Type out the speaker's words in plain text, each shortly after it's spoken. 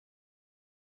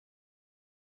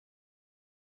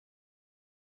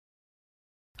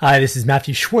Hi, this is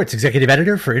Matthew Schwartz, Executive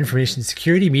Editor for Information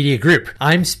Security Media Group.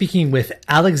 I'm speaking with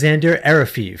Alexander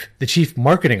Arefiev, the Chief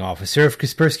Marketing Officer of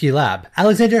Kaspersky Lab.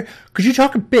 Alexander, could you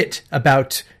talk a bit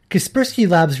about Kaspersky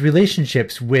Lab's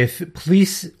relationships with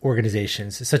police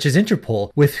organizations such as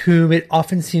Interpol, with whom it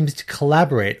often seems to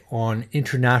collaborate on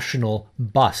international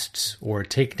busts or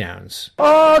takedowns?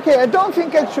 Okay, I don't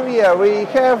think actually, we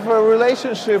have a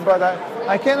relationship, but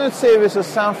I cannot say this is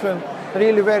something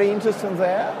really very interesting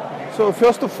there. So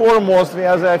first and foremost, we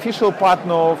are the official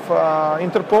partner of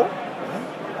Interpol.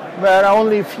 There are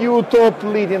only a few top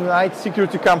leading IT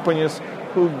security companies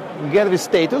who get this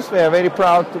status. We are very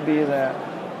proud to be the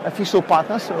official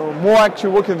partner. So more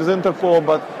actually working with Interpol,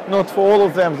 but not for all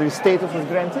of them, the status is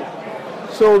granted.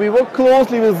 So we work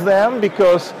closely with them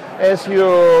because, as you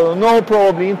know,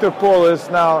 probably Interpol is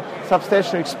now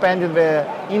substantially expanding their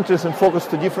interest and focus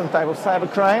to different types of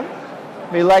cybercrime.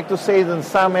 We like to say that in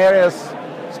some areas,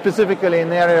 specifically in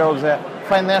the area of the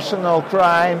financial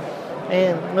crime,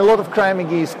 and a lot of crime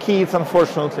against kids,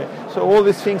 unfortunately. So all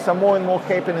these things are more and more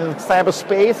happening in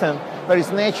cyberspace, and there is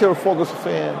natural focus of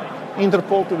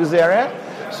Interpol to this area.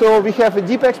 So we have a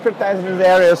deep expertise in this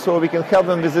area, so we can help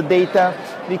them with the data,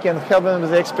 we can help them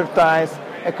with the expertise.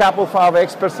 A couple of our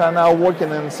experts are now working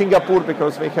in Singapore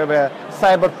because we have a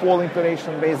cyberpol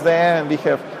operation based there, and we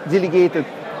have delegated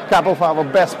a couple of our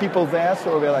best people there,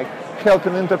 so we're like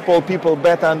helping Interpol people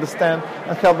better understand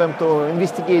and help them to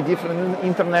investigate different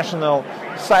international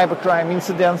cybercrime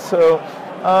incidents. So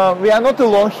we are not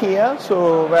alone here,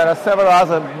 so there are several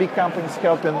other big companies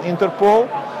helping Interpol.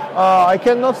 I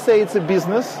cannot say it's a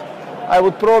business. I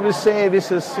would probably say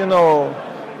this is,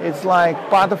 it's like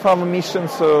part of our mission,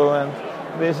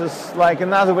 and this is like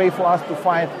another way for us to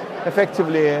fight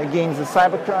effectively against the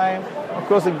cybercrime. Of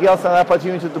course, it gives an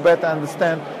opportunity to better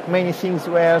understand many things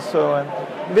where,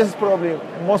 and this is probably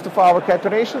most of our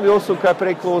cooperation. We also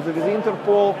cooperate closely with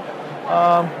Interpol.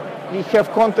 We have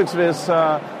contacts with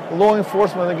law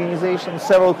enforcement organizations,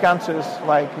 several countries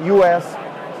like US,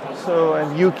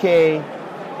 and UK,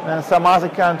 and some other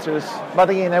countries. But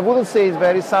again, I wouldn't say it's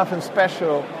very something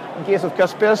special. In case of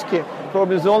Kaspersky,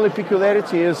 probably the only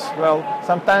peculiarity is,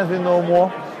 sometimes we know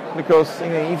more because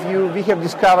we have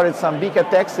discovered some big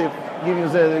attacks. If give you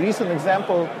the recent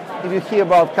example, if you hear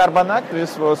about Karbanak,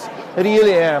 this was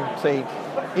really,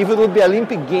 if it would be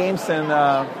Olympic Games and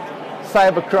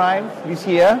cybercrime this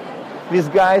year, these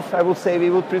guys, I would say, we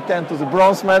would pretend to the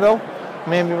bronze medal,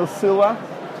 maybe with silver.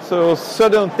 So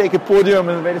certainly take a podium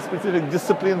in a very specific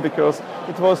discipline because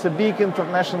it was a big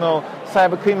international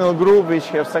cyber criminal group which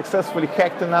have successfully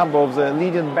hacked a number of the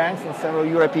leading banks in several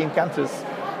European countries.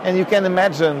 And you can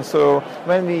imagine, so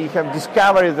when we have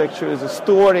discovered actually the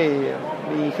story,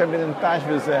 we have been in touch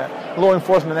with law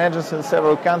enforcement agencies in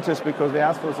several countries because we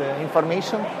asked for the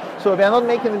information. So we are not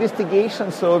making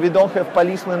investigations, so we don't have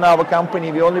policemen in our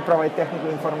company, we only provide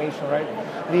technical information, right?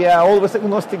 We are always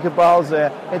agnostic about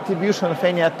the attribution of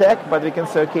any attack, but we can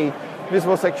say, okay, this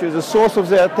was actually the source of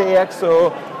the attack,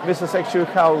 so this is actually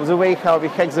the way how we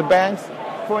hack the banks.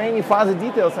 For any further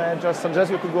details, I just suggest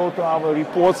you to go to our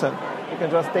reports and you can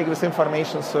just take this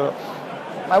information. So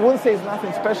I wouldn't say it's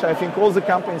nothing special. I think all the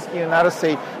companies here in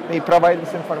RSA, they provide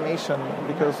this information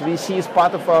because we see it's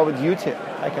part of our duty,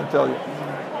 I can tell you.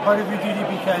 Part of your duty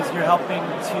because you're helping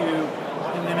to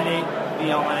eliminate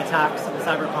the online attacks and the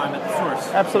cybercrime at the source.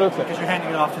 Absolutely. Because you're handing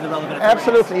it off to the relevant authorities.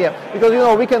 Absolutely, yeah.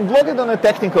 Because, we can block it on a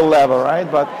technical level,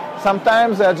 right? But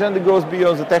sometimes the agenda goes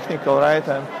beyond the technical, right?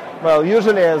 And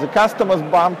usually as the customers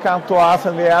come to us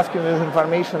and we ask them this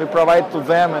information, we provide to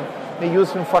them and they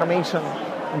use information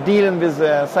dealing with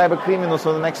cyber criminals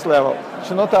on the next level.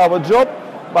 It's not our job,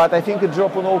 but I think a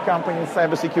job on all companies in the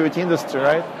cybersecurity industry,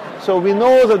 right? So we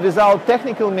know that without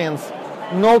technical means,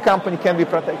 no company can be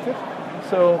protected.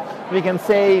 So we can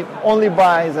say only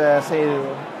by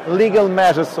the, legal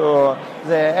measures or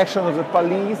the action of the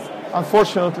police,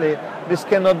 unfortunately, this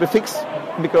cannot be fixed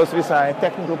because these are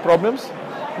technical problems.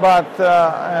 But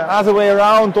other way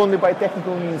around, only by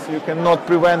technical means, you cannot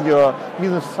prevent your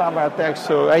business cyber attacks.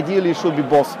 So ideally, it should be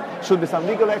both. It should be some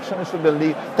legal action, it should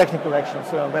be technical action.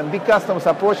 So when big customers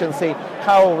approach and say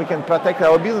how we can protect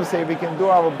our business, say we can do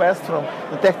our best from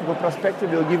the technical perspective,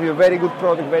 we'll give you a very good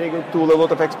product, very good tool, a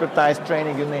lot of expertise,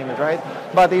 training, you name it, right?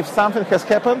 But if something has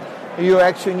happened, you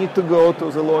actually need to go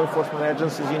to the law enforcement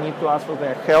agencies, you need to ask for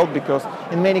their help because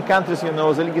in many countries, the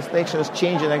legislation is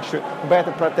changing actually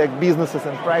better protect businesses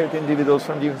and private individuals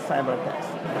from these cyber attacks.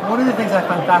 One of the things I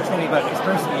find fascinating about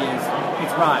Kaspersky is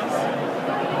its rise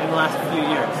in the last few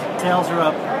years. Sales are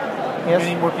up,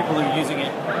 many more people are using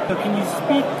it. So can you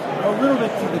speak a little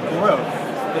bit to the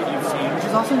growth that you've seen, which is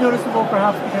is also noticeable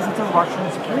perhaps because it's a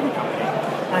Russian security company.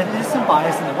 And there is some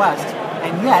bias in the West,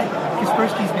 and yet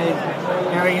Kaspersky's made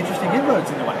very interesting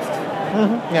inroads in the West.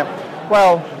 Mm-hmm. Yeah.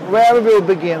 Well, where we will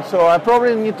begin? So I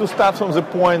probably need to start from the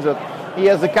point that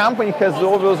yes, the company has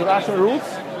all those Russian roots,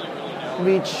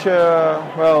 which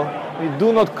we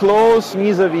do not close.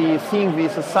 Neither we think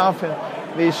this is something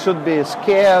we should be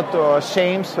scared or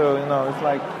ashamed. So it's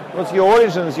like what's your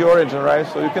origin is your origin, right?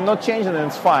 So you cannot change it, and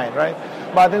it's fine, right?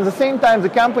 But at the same time, the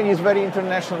company is very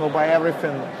international by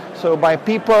everything. So by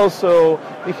people, so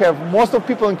we have most of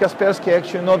people in Kaspersky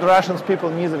actually not Russians people,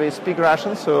 neither they speak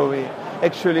Russian. So we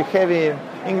actually heavy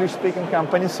English-speaking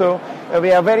company. So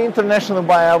we are very international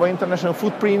by our international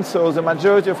footprint. So the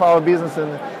majority of our business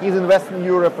is in Western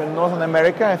Europe and Northern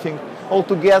America. I think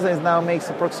altogether it now makes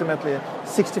approximately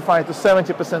 65 to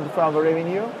 70% of our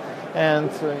revenue. And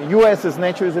US is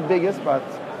naturally the biggest, but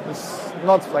it's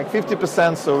not like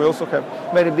 50%. So we also have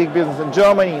very big business in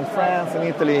Germany, in France, in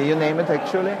Italy, you name it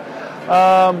actually.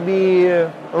 We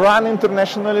run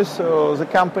internationally, so the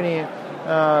company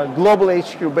global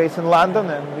HQ based in London,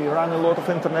 and we run a lot of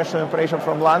international operation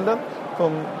from London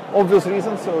from obvious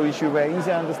reasons, so which you very easy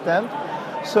to understand.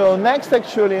 So next,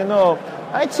 actually,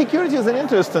 IT security is an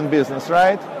interesting business,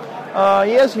 right?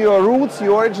 Yes, your roots,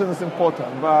 your origin is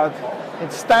important, but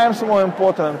it's times more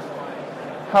important.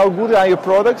 How good are your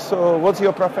products? So what's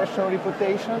your professional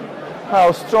reputation?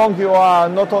 How strong you are,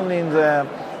 not only in the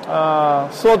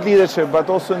thought leadership, but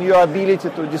also in your ability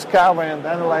to discover and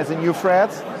analyze the new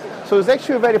threats. So it's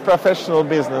actually a very professional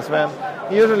business, when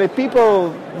usually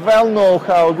people well know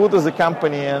how good is the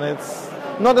company, and it's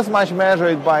not as much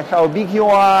measured by how big you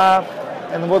are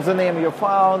and what's the name of your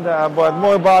founder, but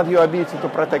more about your ability to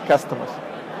protect customers.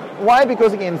 Why?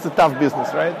 Because again, it's a tough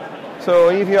business, right? So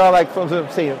if you are like from the,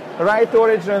 say, right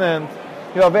origin and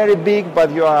you are very big,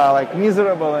 but you are like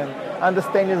miserable and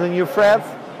understanding the new threats,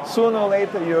 sooner or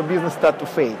later your business starts to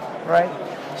fade, right?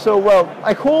 So, well,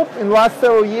 I hope in the last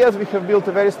several years we have built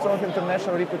a very strong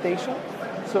international reputation.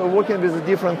 So working with the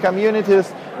different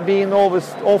communities, being always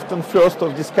often first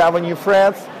of discovering new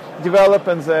threats,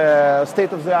 developing the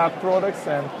state-of-the-art products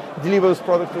and deliver those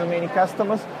products to many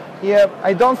customers. Yeah,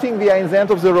 I don't think we are in the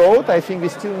end of the road. I think we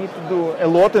still need to do a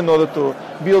lot in order to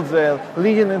build the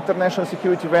leading international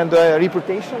security vendor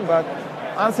reputation. But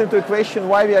answering to the question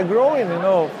why we are growing,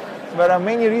 there are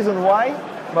many reasons why.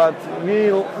 But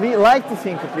we like to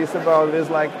think at least about this,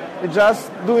 like we're just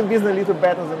doing business a little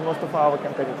better than most of our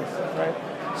competitors, right?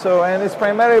 So, and it's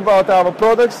primarily about our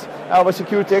products, our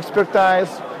security expertise.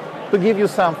 To give you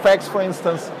some facts, for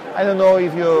instance, I don't know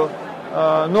if you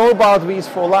know about this.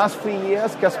 For the last 3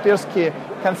 years, Kaspersky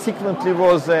consequently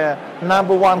was the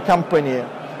 #1 company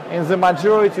in the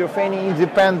majority of any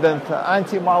independent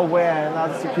anti-malware and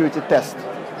other security test.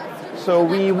 So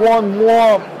we won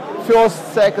more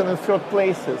first, second, and third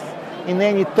places in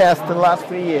any test in the last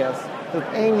 3 years than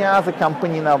any other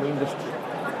company in our industry.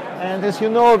 And as you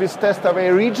know, these tests are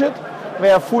very rigid.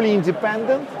 They are fully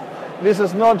independent. This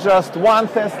is not just one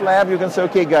test lab. You can say,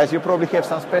 okay, guys, you probably have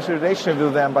some special relationship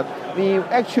with them, but we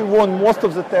actually won most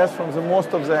of the tests from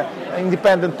most of the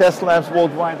independent test labs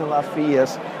worldwide in the last 3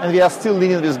 years, and we are still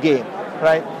leading this game,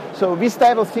 right? So these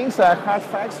type of things are hard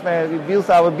facts where we build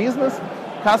our business.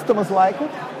 Customers like it.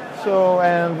 So,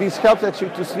 and this helps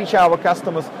actually to switch our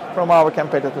customers from our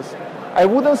competitors. I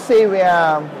wouldn't say we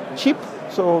are cheap,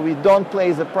 so we don't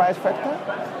play the price factor.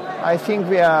 I think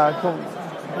we are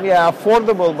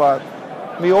affordable, but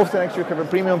we often actually have a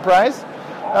premium price.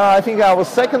 I think our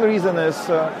second reason is,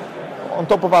 on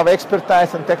top of our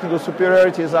expertise and technical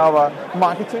superiority, is our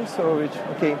marketing. So, which,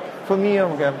 okay, for me,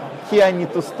 here I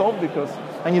need to stop because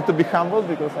I need to be humble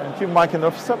because I'm chief marketing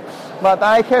officer. But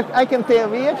I can tell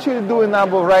we actually do a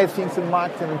number of right things in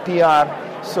marketing and PR.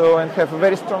 So, and have a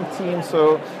very strong team.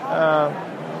 So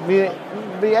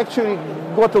we actually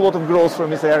got a lot of growth from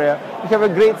this area. We have a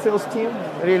great sales team,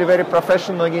 really very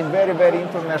professional, again, very, very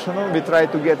international. We try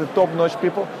to get the top-notch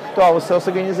people to our sales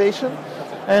organization.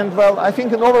 And, well, I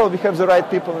think in overall we have the right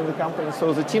people in the company.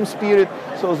 So the team spirit,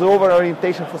 so the overall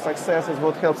orientation for success is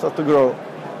what helps us to grow.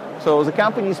 So the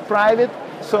company is private.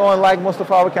 So unlike most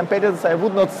of our competitors, I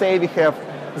would not say we have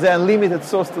the unlimited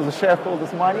source to the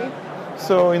shareholders' money.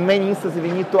 So in many instances,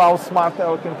 we need to outsmart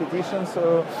our competition.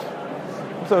 So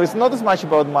it's not as much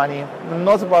about money,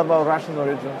 not about our Russian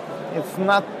origin. It's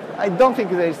not. I don't think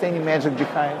there is any magic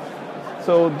behind.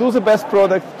 So do the best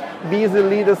product, be the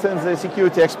leaders in the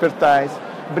security expertise,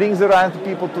 bring the right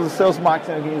people to the sales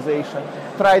marketing organization,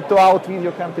 try to outwit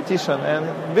your competition.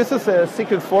 And this is a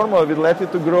secret formula that will let you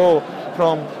to grow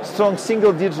from strong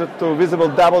single digit to visible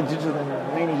double digit in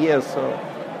many years. So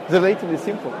it's relatively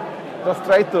simple. just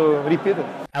try to repeat it.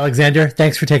 Alexander,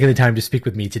 thanks for taking the time to speak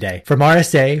with me today. From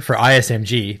RSA for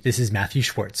ISMG, this is Matthew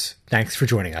Schwartz. Thanks for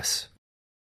joining us.